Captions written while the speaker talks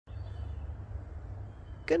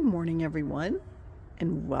Good morning, everyone,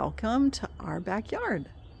 and welcome to our backyard.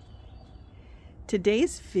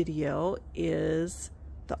 Today's video is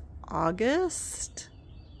the August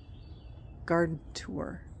garden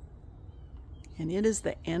tour, and it is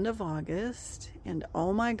the end of August, and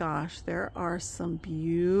oh my gosh, there are some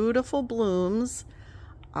beautiful blooms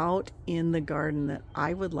out in the garden that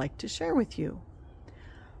I would like to share with you.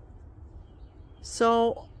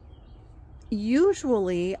 So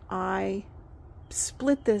usually I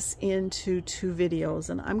split this into two videos,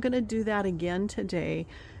 and I'm going to do that again today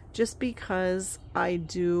just because I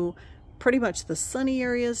do pretty much the sunny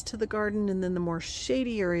areas to the garden and then the more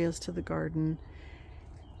shady areas to the garden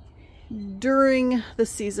during the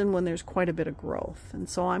season when there's quite a bit of growth. And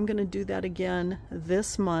so I'm going to do that again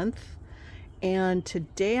this month, and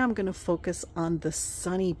today I'm going to focus on the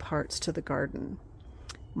sunny parts to the garden.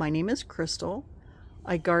 My name is Crystal.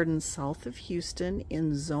 I garden south of Houston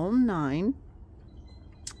in Zone 9,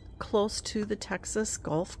 close to the Texas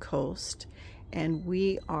Gulf Coast, and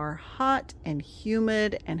we are hot and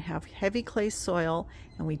humid and have heavy clay soil,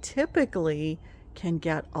 and we typically can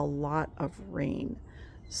get a lot of rain.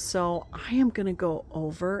 So I am going to go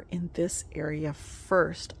over in this area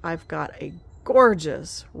first. I've got a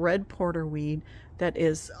gorgeous red porterweed that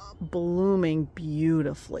is blooming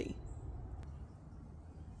beautifully.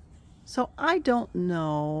 So I don't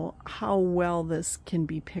know how well this can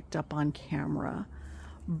be picked up on camera,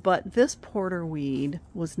 but this porterweed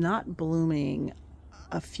was not blooming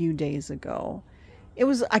a few days ago.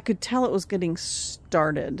 I could tell it was getting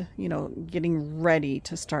started, getting ready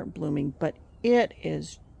to start blooming, but it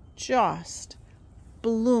is just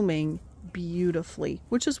blooming beautifully,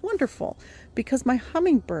 which is wonderful because my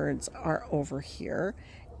hummingbirds are over here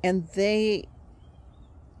and they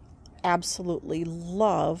absolutely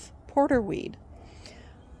love porterweed.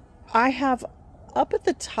 I have up at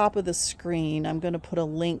the top of the screen, I'm going to put a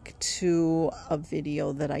link to a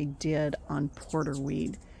video that I did on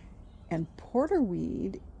porterweed. And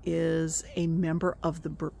porterweed is a member of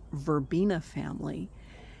the verbena family.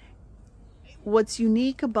 What's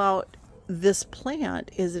unique about this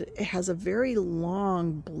plant is it has a very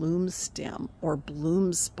long bloom stem or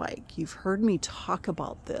bloom spike. You've heard me talk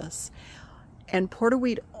about this. And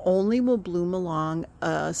porterweed only will bloom along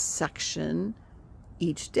a section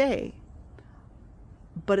each day.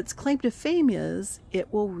 But its claim to fame is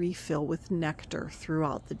it will refill with nectar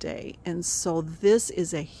throughout the day. And so this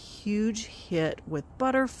is a huge hit with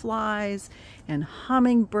butterflies and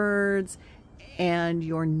hummingbirds and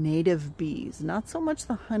your native bees. Not so much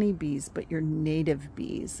the honeybees, but your native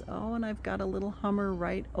bees. Oh, and I've got a little hummer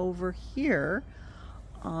right over here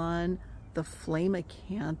on the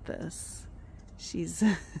Flamacanthus. She's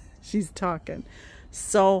talking.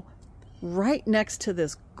 So right next to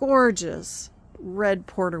this gorgeous red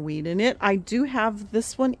porterweed, and I do have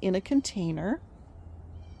this one in a container,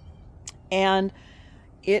 and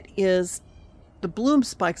the bloom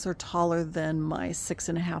spikes are taller than my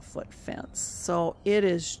 6.5-foot fence. So it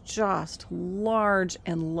is just large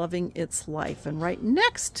and loving its life. And right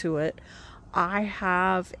next to it, I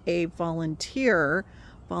have a volunteer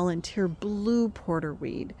blue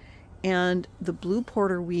porterweed. And the blue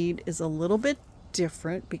porterweed is a little bit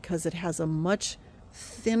different because it has a much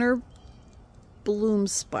thinner bloom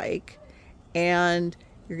spike, and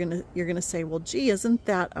you're gonna say, well, gee, isn't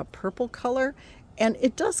that a purple color? And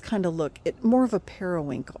it does kind of look more of a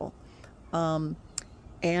periwinkle. And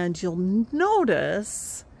you'll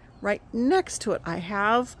notice right next to it, I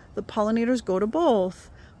have the pollinators go to both,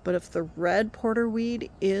 but if the red porterweed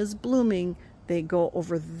is blooming, they go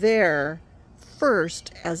over there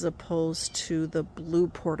first as opposed to the blue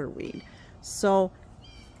porterweed. So,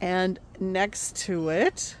 and next to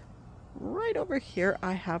it, right over here,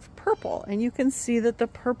 I have purple, and you can see that the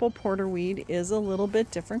purple porterweed is a little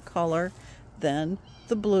bit different color than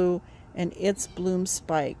the blue, and its bloom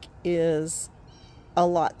spike is a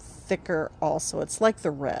lot thicker also. It's like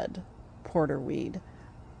the red porterweed.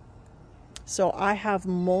 So I have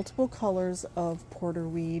multiple colors of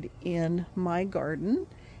porterweed in my garden,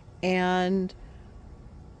 and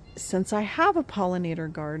since I have a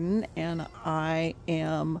pollinator garden and I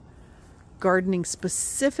am gardening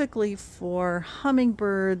specifically for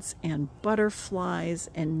hummingbirds and butterflies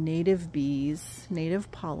and native bees,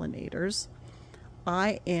 native pollinators,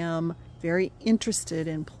 I am very interested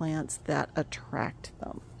in plants that attract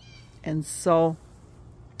them. And so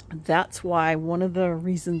that's why one of the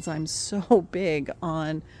reasons I'm so big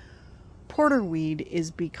on porterweed is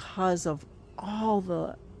because of all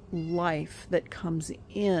the life that comes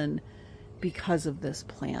in because of this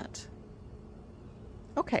plant.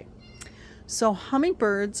 Okay, so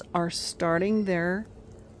hummingbirds are starting their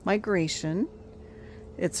migration.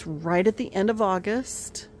 It's right at the end of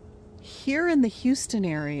August. Here in the Houston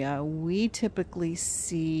area, we typically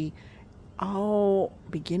see,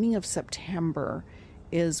 beginning of September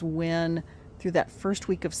is when, through that first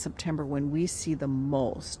week of September, when we see the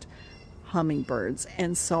most hummingbirds.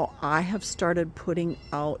 And so I have started putting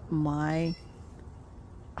out my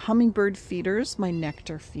hummingbird feeders, my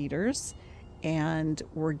nectar feeders, and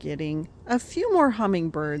we're getting a few more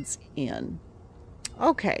hummingbirds in.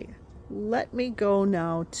 Okay, let me go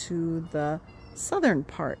now to the southern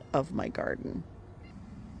part of my garden.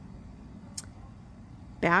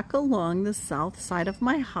 Back along the south side of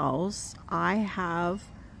my house, I have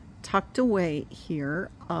tucked away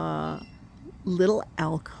here a little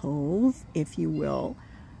alcove, if you will,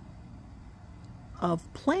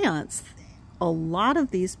 of plants. A lot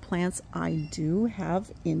of these plants I do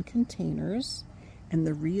have in containers, and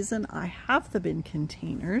the reason I have them in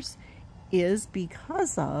containers is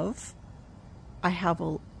because I have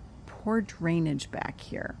a poor drainage back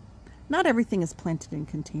here. Not everything is planted in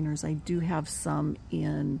containers. I do have some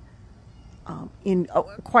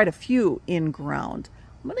quite a few in ground.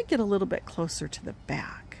 I'm going to get a little bit closer to the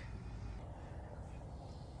back.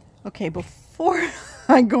 Okay, before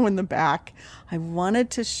I go in the back, I wanted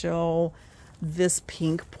to show this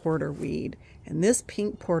pink porterweed. And this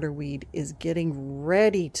pink porterweed is getting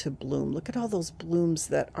ready to bloom. Look at all those blooms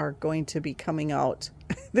that are going to be coming out.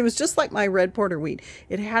 It was just like my red porterweed.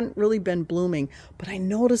 It hadn't really been blooming, but I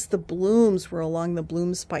noticed the blooms were along the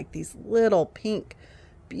bloom spike, these little pink,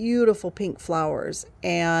 beautiful pink flowers.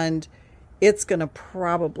 And it's going to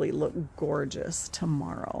probably look gorgeous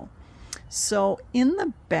tomorrow. So in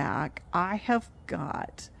the back, I have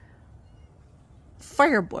got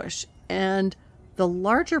firebush, and the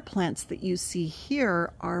larger plants that you see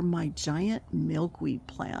here are my giant milkweed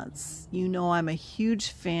plants. You know I'm a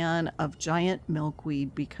huge fan of giant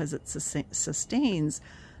milkweed because it sustains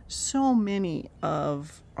so many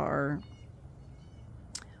of our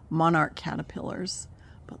monarch caterpillars.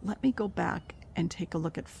 But let me go back and take a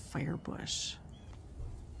look at firebush.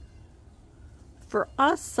 For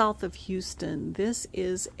us south of Houston, this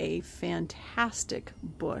is a fantastic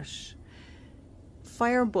bush.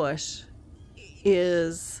 Firebush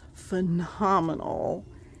is phenomenal.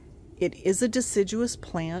 It is a deciduous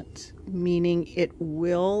plant, meaning it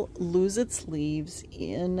will lose its leaves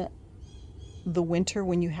in the winter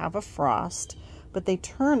when you have a frost, but they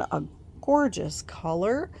turn a gorgeous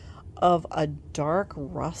color of a dark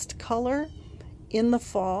rust color in the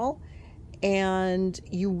fall, and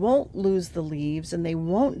you won't lose the leaves and they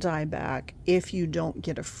won't die back if you don't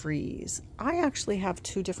get a freeze. I actually have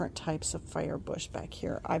two different types of firebush back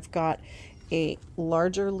here. I've got a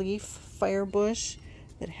larger leaf firebush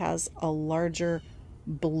that has a larger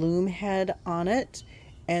bloom head on it,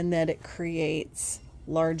 and that it creates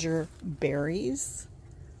larger berries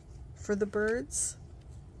for the birds.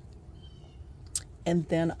 And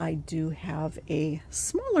then I do have a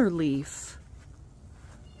smaller leaf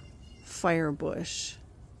firebush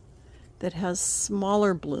that has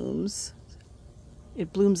smaller blooms.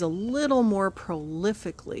 It blooms a little more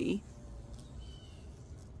prolifically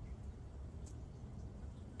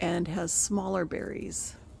and has smaller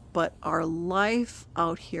berries, but our life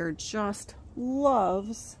out here just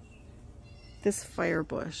loves this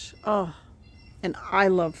firebush. Oh, and I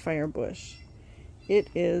love firebush. It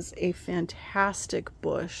is a fantastic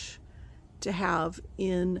bush to have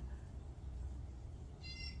in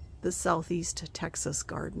the Southeast Texas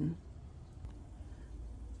garden.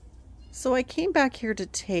 So I came back here to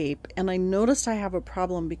tape, and I noticed I have a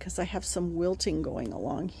problem because I have some wilting going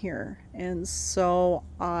along here. And so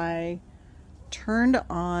I turned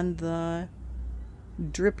on the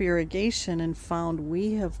drip irrigation and found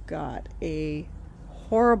we have got a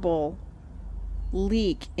horrible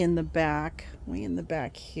leak in the back, way in the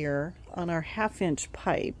back here, on our 1/2-inch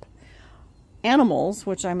pipe. Animals,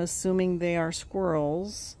 which I'm assuming they are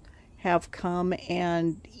squirrels, have come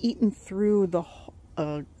and eaten through the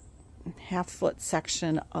 1/2-foot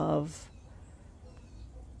section of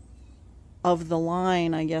the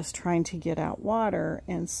line, I guess, trying to get out water.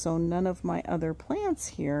 And so none of my other plants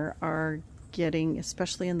here are getting,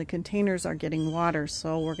 especially in the containers, are getting water.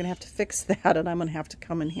 So we're going to have to fix that, and I'm going to have to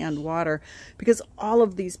come and hand water, because all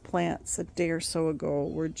of these plants a day or so ago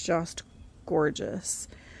were just gorgeous.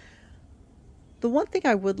 The one thing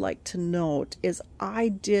I would like to note is I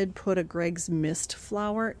did put a Greg's Mist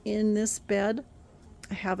flower in this bed.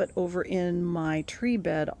 I have it over in my tree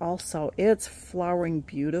bed also. It's flowering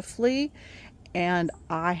beautifully, and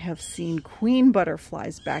I have seen queen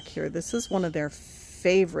butterflies back here. This is one of their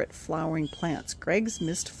favorite flowering plants. Greg's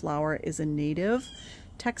Mist flower is a native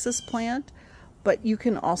Texas plant, But you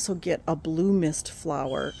can also get a blue mist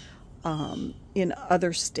flower in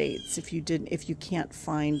other states if you can't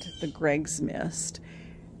find the Greg's mist.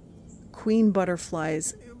 Queen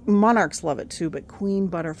butterflies, monarchs love it too, but queen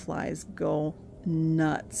butterflies go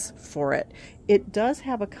nuts for it. It does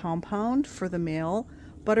have a compound for the male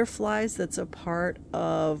butterflies that's a part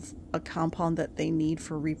of a compound that they need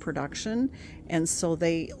for reproduction, and so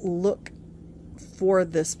they look for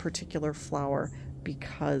this particular flower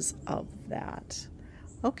because of that.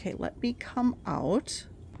 Okay, let me come out.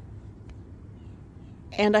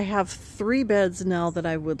 And I have 3 beds now that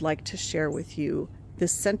I would like to share with you.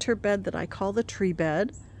 This center bed that I call the tree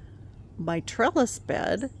bed, my trellis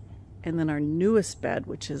bed, and then our newest bed,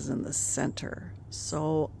 which is in the center.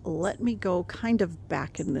 So let me go kind of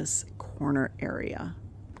back in this corner area.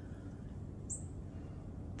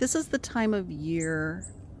 This is the time of year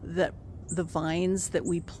that the vines that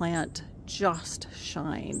we plant just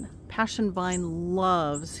shine. Passion vine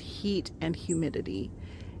loves heat and humidity,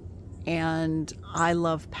 and I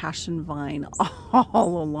love passion vine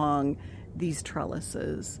all along these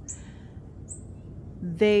trellises.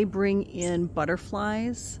 They bring in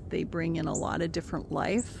butterflies, they bring in a lot of different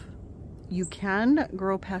life. You can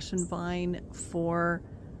grow passion vine for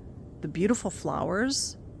the beautiful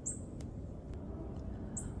flowers,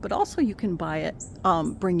 but also you can buy it,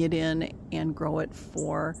 bring it in and grow it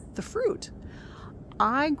for the fruit.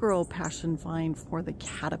 I grow passion vine for the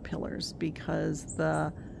caterpillars because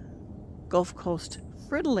the Gulf Coast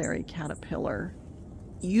fritillary caterpillar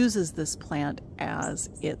uses this plant as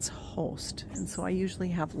its host, and so I usually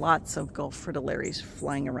have lots of Gulf fritillaries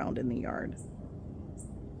flying around in the yard.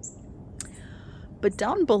 But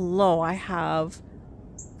down below I have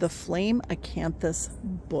the flame acanthus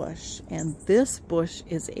bush, and this bush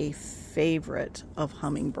is a favorite of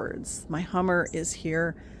hummingbirds. My hummer is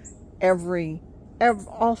here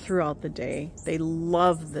all throughout the day. They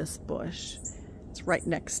love this bush. It's right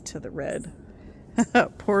next to the red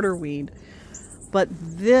porterweed. But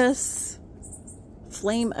this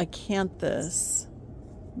flame acanthus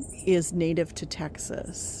is native to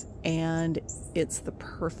Texas, and it's the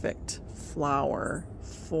perfect flower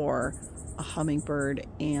for a hummingbird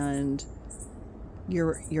and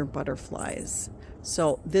your butterflies.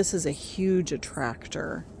 So this is a huge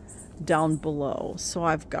attractor down below. So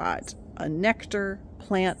I've got a nectar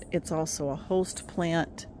plant. It's also a host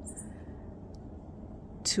plant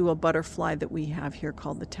to a butterfly that we have here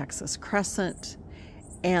called the Texas crescent,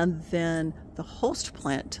 and then the host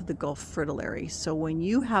plant to the Gulf fritillary. So when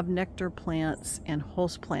you have nectar plants and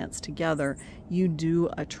host plants together, you do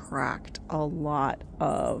attract a lot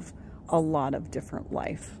of different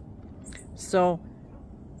life. So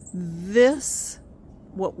this,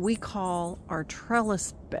 what we call our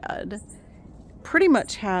trellis bed, pretty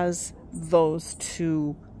much has those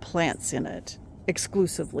 2 plants in it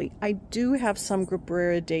exclusively. I do have some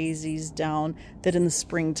Graprea daisies down that in the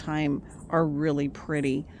springtime are really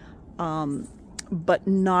pretty, but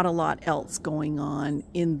not a lot else going on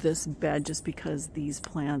in this bed just because these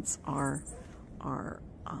plants are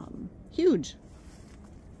huge.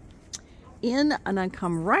 And I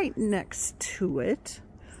come right next to it,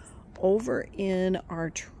 over in our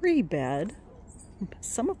tree bed,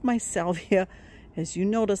 some of my salvia. As you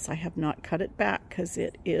notice, I have not cut it back because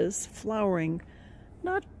it is flowering.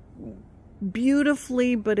 Not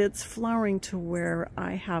beautifully, but it's flowering to where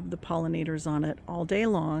I have the pollinators on it all day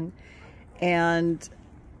long. And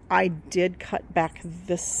I did cut back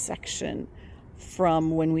this section from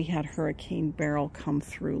when we had Hurricane Beryl come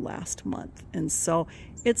through last month. And so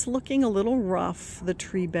it's looking a little rough, the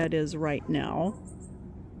tree bed is right now.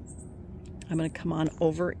 I'm going to come on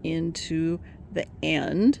over into the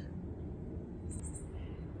end.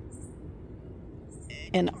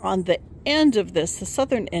 And on the end of this, the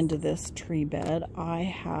southern end of this tree bed, I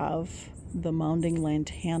have the mounding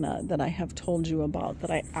lantana that I have told you about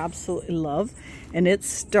that I absolutely love. And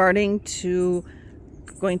it's going to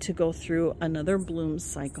go through another bloom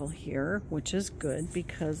cycle here, which is good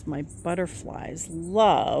because my butterflies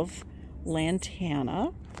love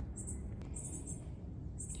lantana.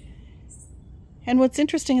 And what's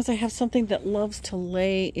interesting is I have something that loves to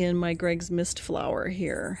lay in my Greg's mist flower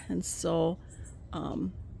here. And so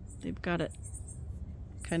they've got it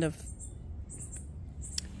kind of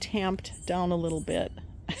tamped down a little bit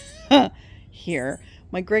here.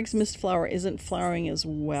 My Greg's mist flower isn't flowering as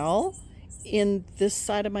well in this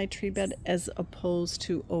side of my tree bed as opposed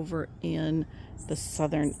to over in the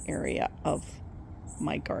southern area of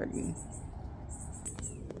my garden.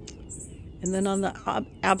 And then on the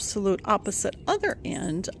absolute opposite other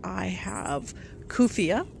end, I have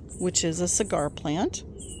Kufia, which is a cigar plant.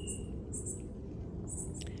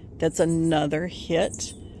 That's another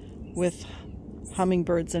hit with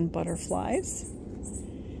hummingbirds and butterflies.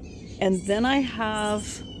 And then I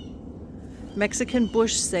have Mexican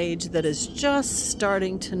bush sage that is just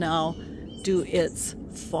starting to now do its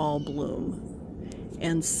fall bloom.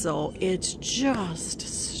 And so it's just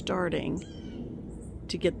starting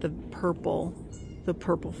to get the purple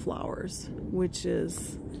flowers, which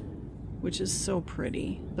is so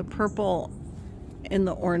pretty. The purple and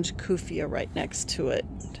the orange kufia right next to it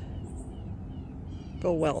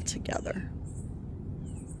go well together.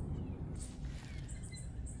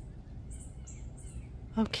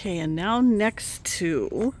 Okay, and now next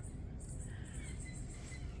to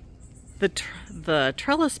the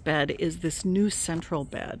trellis bed is this new central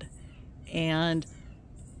bed, and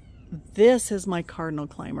this is my cardinal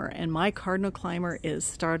climber, and my cardinal climber is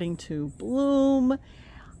starting to bloom.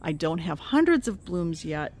 I don't have hundreds of blooms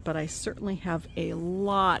yet, but I certainly have a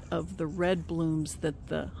lot of the red blooms that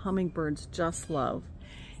the hummingbirds just love.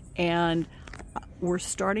 And we're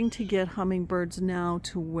starting to get hummingbirds now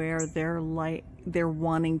to where they're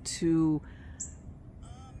wanting to,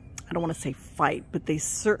 I don't want to say fight, but they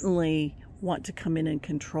certainly want to come in and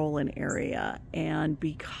control an area. And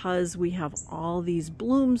because we have all these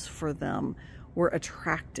blooms for them, we're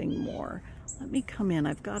attracting more. Let me come in.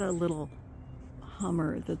 I've got a little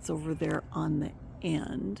hummer that's over there on the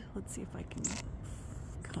end. Let's see if I can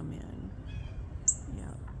come in. Yeah.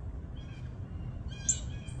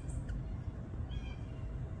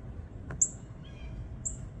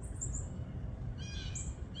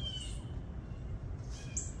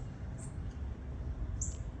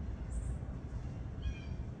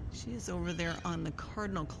 She is over there on the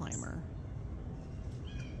cardinal climber.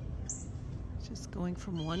 Just going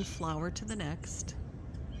from one flower to the next.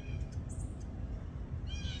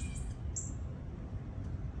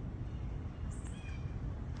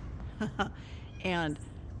 And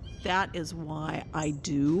that is why I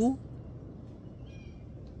do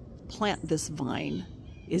plant this vine,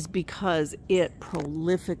 is because it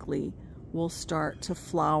prolifically will start to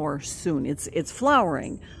flower soon. It's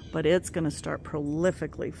flowering, but it's going to start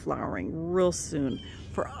prolifically flowering real soon.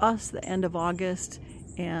 For us, the end of August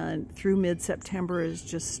and through mid-September is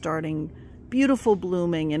just starting beautiful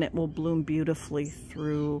blooming, and it will bloom beautifully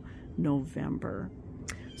through November.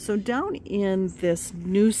 So down in this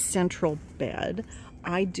new central bed,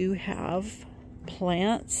 I do have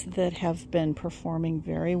plants that have been performing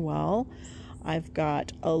very well. I've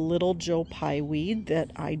got a little Joe Pye weed that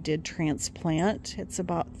I did transplant. It's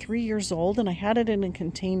about 3 years old, and I had it in a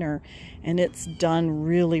container, and it's done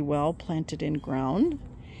really well, planted in ground.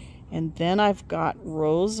 And then I've got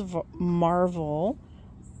Rose Marvel,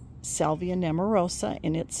 Salvia nemorosa,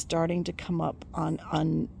 and it's starting to come up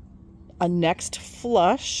on a next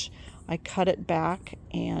flush. I cut it back,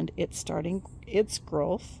 and it's starting its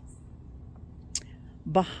growth.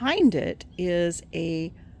 Behind it is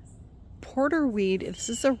a porterweed. This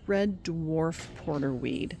is a red dwarf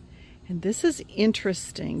porterweed, and this is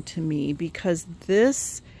interesting to me because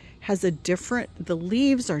this has a different, the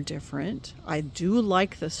leaves are different. I do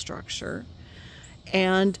like the structure,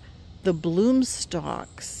 and the bloom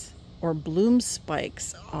stalks or bloom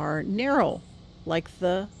spikes are narrow like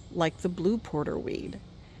the blue porterweed.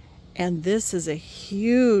 And this is a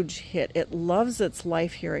huge hit. It loves its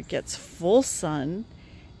life here. It gets full sun,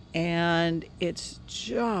 and it's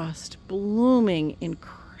just blooming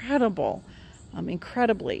incredibly.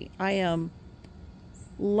 I am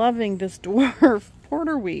loving this dwarf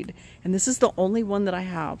porterweed, and this is the only one that I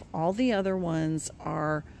have. All the other ones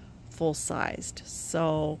are full-sized,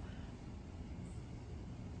 so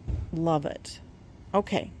love it.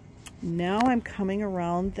 Okay, now I'm coming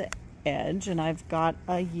around the edge, and I've got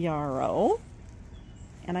a yarrow,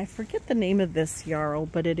 and I forget the name of this yarrow,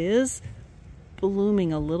 but it is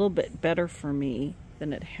blooming a little bit better for me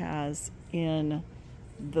than it has in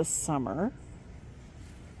the summer.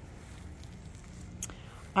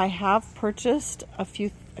 I have purchased a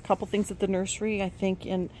couple things at the nursery. I think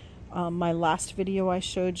in my last video I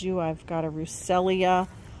showed you, I've got a Russellia.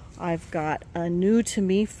 I've got a new to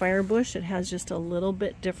me firebush. It has just a little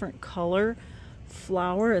bit different color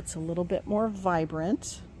flower. It's a little bit more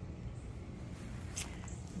vibrant.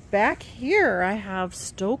 Back here I have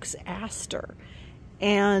Stokes Aster,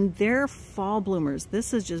 and they're fall bloomers.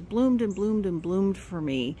 This has just bloomed and bloomed and bloomed for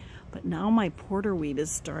me, but now my porterweed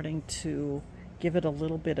is starting to give it a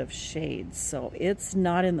little bit of shade, so it's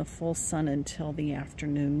not in the full sun until the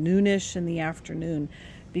afternoon, noonish in the afternoon,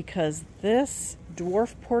 because this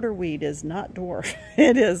dwarf porterweed is not dwarf.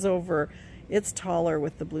 It's taller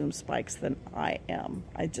with the bloom spikes than I am.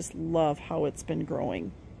 I just love how it's been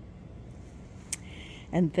growing.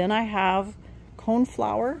 And then I have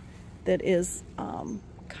coneflower. that is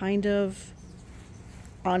kind of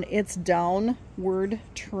on its downward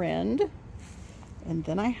trend. And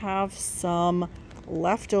then I have some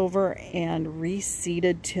leftover and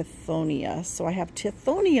reseeded Tithonia. So I have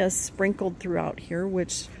Tithonia sprinkled throughout here,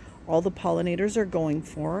 which all the pollinators are going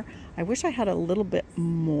for. I wish I had a little bit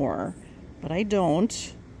more, but I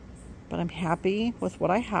don't. But I'm happy with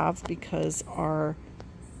what I have because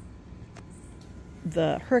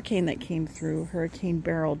the hurricane that came through, Hurricane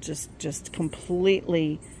Beryl, just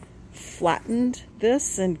completely flattened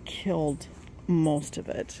this and killed most of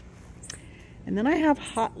it. And then I have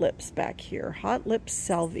Hot Lips back here, Hot Lips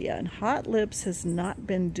Salvia. And Hot Lips has not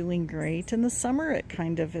been doing great in the summer. It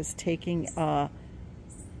kind of is taking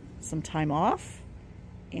some time off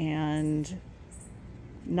and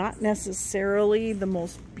not necessarily the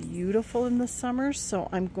most beautiful in the summer. So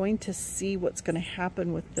I'm going to see what's going to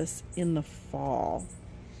happen with this in the fall.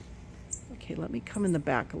 Okay, let me come in the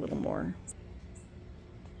back a little more.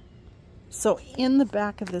 So in the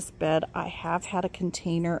back of this bed, I have had a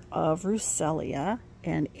container of Russellia,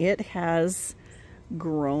 and it has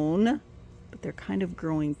grown, but they're kind of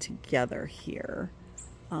growing together here.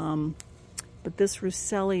 But this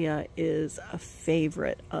Russellia is a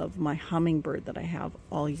favorite of my hummingbird that I have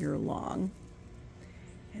all year long.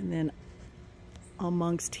 And then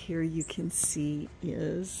amongst here you can see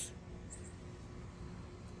is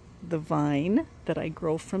the vine that I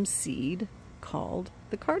grow from seed called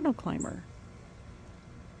the Cardinal Climber.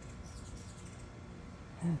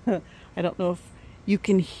 I don't know if you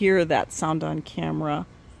can hear that sound on camera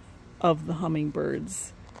of the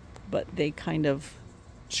hummingbirds, but they kind of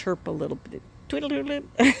chirp a little bit. Twiddle-doodle.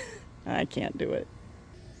 I can't do it.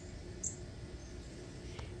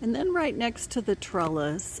 And then right next to the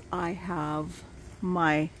trellis, I have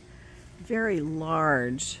my very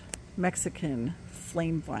large Mexican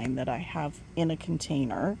flame vine that I have in a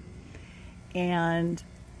container. And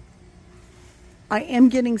I am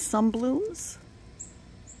getting some blooms,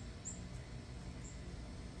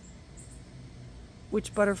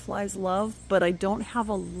 which butterflies love, but I don't have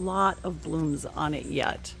a lot of blooms on it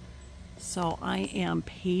yet. So I am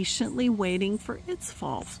patiently waiting for its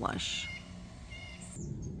fall flush.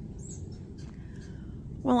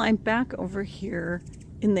 Well, I'm back over here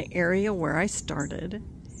in the area where I started,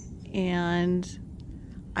 and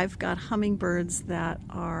I've got hummingbirds that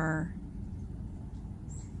are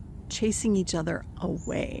chasing each other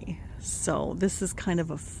away. So this is kind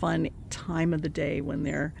of a fun time of the day when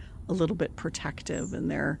they're a little bit protective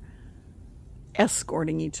and they're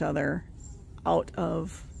escorting each other out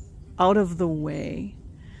of the way.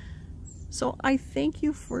 So I thank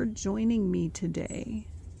you for joining me today.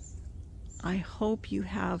 I hope you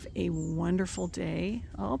have a wonderful day.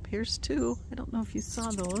 Oh, here's two. I don't know if you saw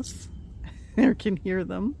those or can hear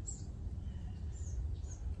them.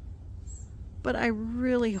 But I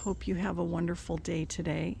really hope you have a wonderful day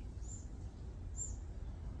today.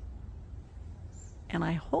 And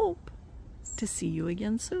I hope to see you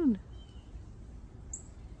again soon.